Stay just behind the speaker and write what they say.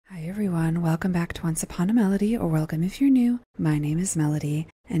everyone, welcome back to Once Upon a Melody, or welcome if you're new. My name is Melody,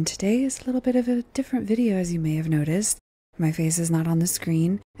 and today is a little bit of a different video, as you may have noticed. My face is not on the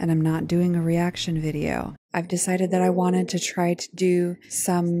screen, and I'm not doing a reaction video. I've decided that I wanted to try to do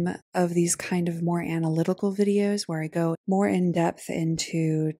some of these kind of more analytical videos where I go more in depth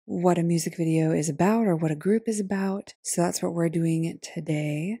into what a music video is about or what a group is about. So that's what we're doing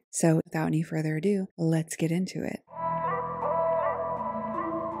today. So without any further ado, let's get into it.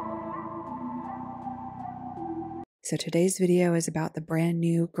 So today's video is about the brand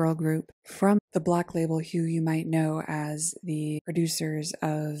new girl group from the Black label, who you might know as the producers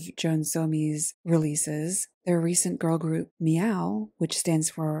of Joan Somi's releases. Their recent girl group, MEOVV, which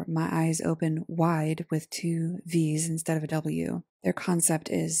stands for My Eyes Open Wide with 2 V's instead of a W. Their concept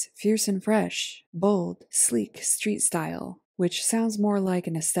is fierce and fresh, bold, sleek, street style, which sounds more like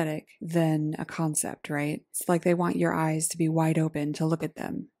an aesthetic than a concept, right? It's like they want your eyes to be wide open to look at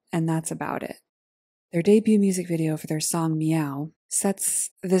them, and that's about it. Their debut music video for their song MEOVV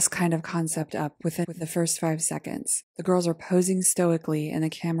sets this kind of concept up within the first 5 seconds. The girls are posing stoically and the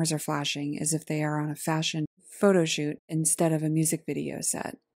cameras are flashing as if they are on a fashion photo shoot instead of a music video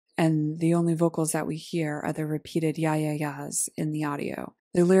set. And the only vocals that we hear are the repeated yeah yeah yeahs in the audio.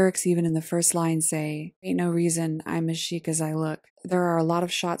 The lyrics even in the first line say, "Ain't no reason I'm as chic as I look." There are a lot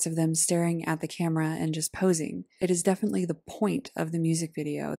of shots of them staring at the camera and just posing. It is definitely the point of the music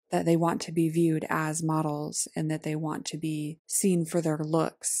video that they want to be viewed as models and that they want to be seen for their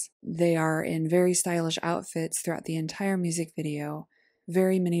looks. They are in very stylish outfits throughout the entire music video,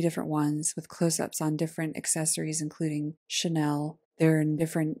 very many different ones with close-ups on different accessories including Chanel. They're in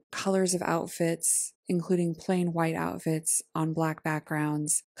different colors of outfits, including plain white outfits on black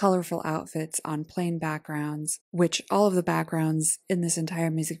backgrounds, colorful outfits on plain backgrounds, which all of the backgrounds in this entire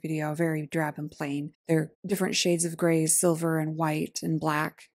music video are very drab and plain. They're different shades of gray, silver, and white, and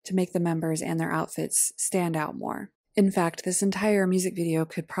black to make the members and their outfits stand out more. In fact, this entire music video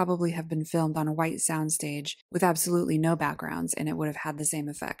could probably have been filmed on a white soundstage with absolutely no backgrounds, and it would have had the same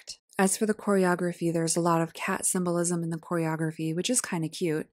effect. As for the choreography, there's a lot of cat symbolism in the choreography, which is kind of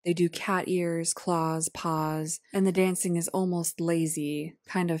cute. They do cat ears, claws, paws, and the dancing is almost lazy,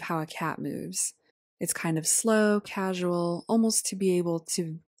 kind of how a cat moves. It's kind of slow, casual, almost to be able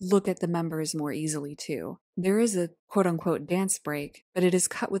to look at the members more easily too. There is a quote-unquote dance break, but it is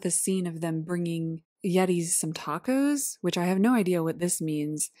cut with a scene of them bringing Yetis some tacos, which I have no idea what this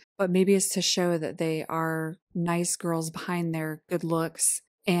means, but maybe it's to show that they are nice girls behind their good looks,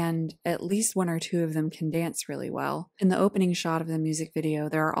 and at least 1 or 2 of them can dance really well. In the opening shot of the music video,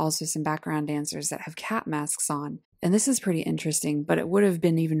 there are also some background dancers that have cat masks on. And this is pretty interesting, but it would have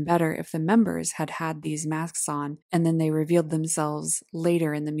been even better if the members had had these masks on and then they revealed themselves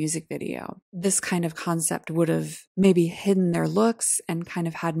later in the music video. This kind of concept would have maybe hidden their looks and kind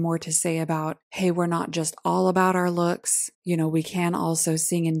of had more to say about, hey, we're not just all about our looks, we can also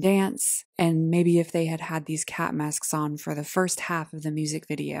sing and dance. And maybe if they had had these cat masks on for the first half of the music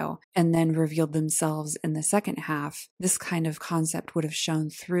video and then revealed themselves in the second half, this kind of concept would have shown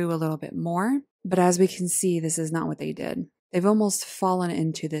through a little bit more. But as we can see, this is not what they did. They've almost fallen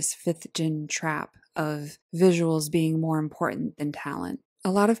into this 5th gen trap of visuals being more important than talent. A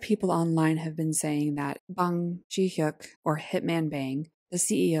lot of people online have been saying that Bang Ji-hyuk, or Hitman Bang, the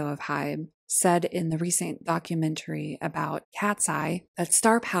CEO of HYBE, said in the recent documentary about Cat's Eye that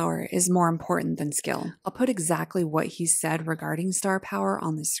star power is more important than skill. I'll put exactly what he said regarding star power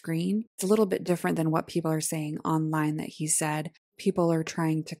on the screen. It's a little bit different than what people are saying online that he said. People are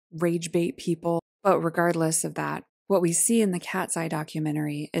trying to rage bait people, but regardless of that, what we see in the Cat's Eye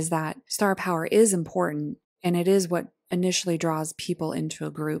documentary is that star power is important, and it is what initially draws people into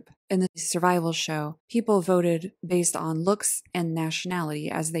a group. In the survival show, people voted based on looks and nationality,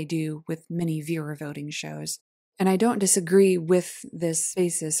 as they do with many viewer voting shows. And I don't disagree with this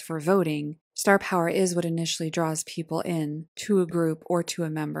basis for voting. Star power is what initially draws people in to a group or to a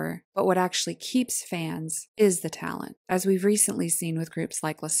member, but what actually keeps fans is the talent. As we've recently seen with groups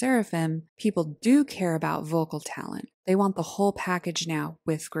like LE SSERAFIM, people do care about vocal talent. They want the whole package now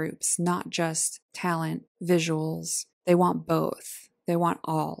with groups, not just talent, visuals. They want both. They want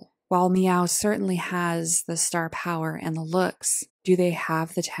all. While MEOVV certainly has the star power and the looks, do they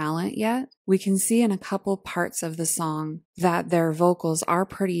have the talent yet? We can see in a couple parts of the song that their vocals are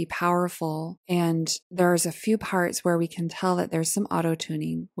pretty powerful, and there's a few parts where we can tell that there's some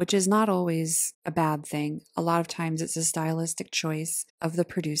auto-tuning, which is not always a bad thing. A lot of times it's a stylistic choice of the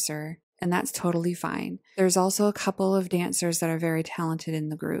producer, and that's totally fine. There's also a couple of dancers that are very talented in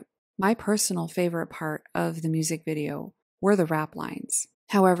the group. My personal favorite part of the music video were the rap lines.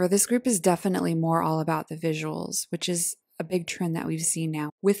 However, this group is definitely more all about the visuals, which is a big trend that we've seen now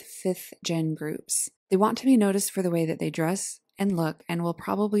with 5th gen groups. They want to be noticed for the way that they dress and look, and will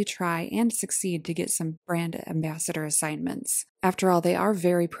probably try and succeed to get some brand ambassador assignments. After all, they are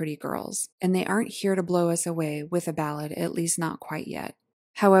very pretty girls, and they aren't here to blow us away with a ballad, at least not quite yet.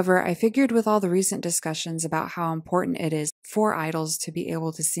 However, I figured with all the recent discussions about how important it is for idols to be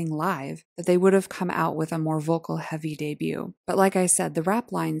able to sing live, that they would have come out with a more vocal-heavy debut. But like I said, the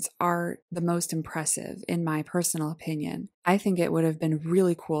rap lines are the most impressive, in my personal opinion. I think it would have been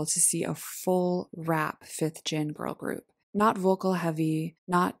really cool to see a full rap 5th gen girl group. Not vocal heavy,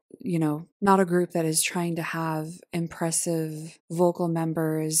 not a group that is trying to have impressive vocal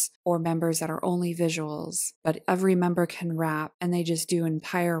members or members that are only visuals, but every member can rap and they just do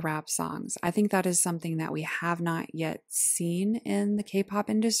entire rap songs. I think that is something that we have not yet seen in the K-pop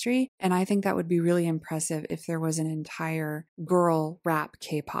industry, and I think that would be really impressive if there was an entire girl rap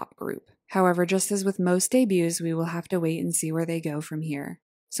K-pop group. However, just as with most debuts, we will have to wait and see where they go from here.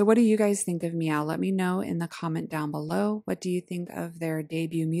 So what do you guys think of MEOVV? Let me know in the comment down below. What do you think of their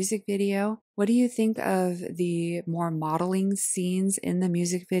debut music video? What do you think of the more modeling scenes in the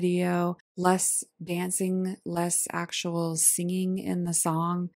music video? Less dancing, less actual singing in the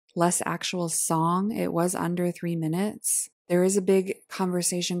song, less actual song. It was under 3 minutes. There is a big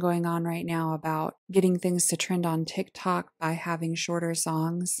conversation going on right now about getting things to trend on TikTok by having shorter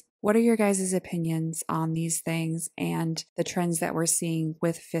songs. What are your guys' opinions on these things and the trends that we're seeing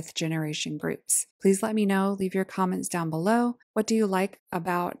with 5th generation groups? Please let me know. Leave your comments down below. What do you like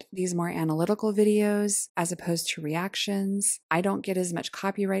about these more analytical videos as opposed to reactions? I don't get as much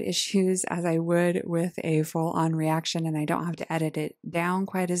copyright issues as I would with a full-on reaction, and I don't have to edit it down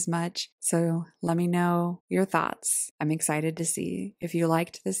quite as much. So let me know your thoughts. I'm excited to see. If you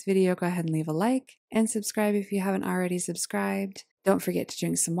liked this video, go ahead and leave a like and subscribe if you haven't already subscribed. Don't forget to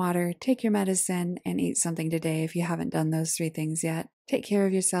drink some water, take your medicine, and eat something today if you haven't done those 3 things yet. Take care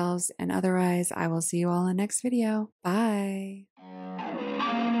of yourselves, and otherwise, I will see you all in the next video. Bye!